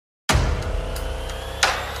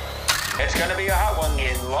It's gonna be a hot one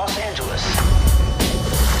in Los Angeles.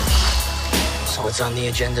 So what's on the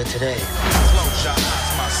agenda today? Close your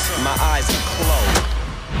eyes, my son. My eyes are closed.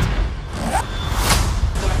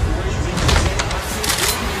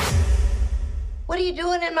 What are you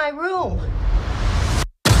doing in my room?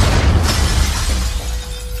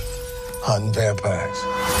 Hunting vampires.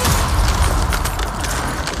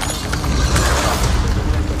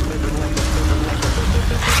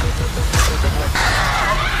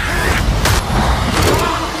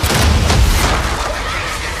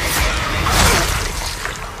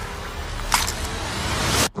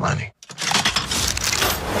 Money.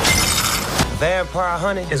 Vampire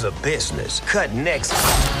hunting is a business. Cut necks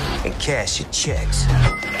and cash your checks.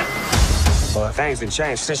 Well, things have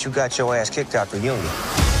changed since you got your ass kicked out the union.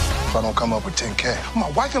 If I don't come up with 10K, my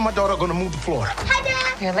wife and my daughter are gonna move to Florida. Hi,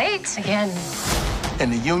 Dad. You're late again.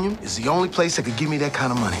 And the union is the only place that could give me that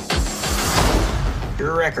kind of money.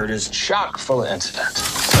 Your record is chock full of incidents.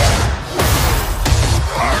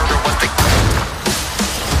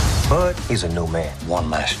 But he's a new man. One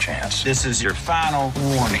last chance. This is your final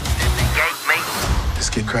warning. Let's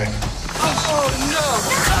get cracking.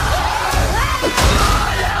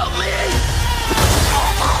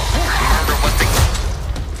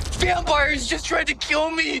 Vampires just tried to kill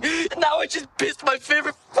me. Now I just pissed my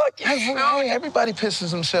favorite fucking Hey, everybody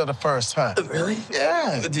pisses themselves the first time. Really?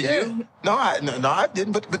 Yeah. Did you? No, I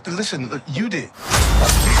didn't. But listen, you did.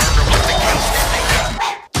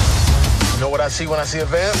 You know what I see when I see a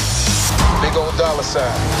vamp? Big old dollar sign.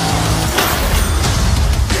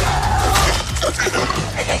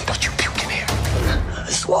 Hey, don't you puke in here. I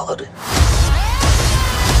swallowed it.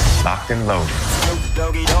 Locked and loaded.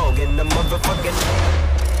 Doggy dog in the motherfucking...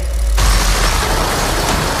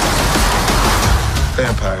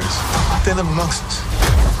 Vampires. They live amongst us.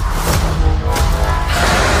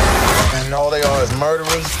 And all they are is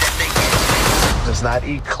murderers. It's not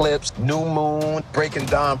eclipse, new moon, breaking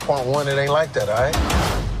dawn, point one. It ain't like that, all right?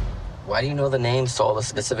 Why do you know the names to all the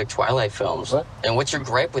specific Twilight films? What? And what's your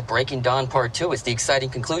gripe with Breaking Dawn Part 2? It's the exciting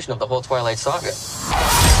conclusion of the whole Twilight saga.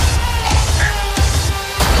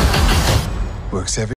 Works every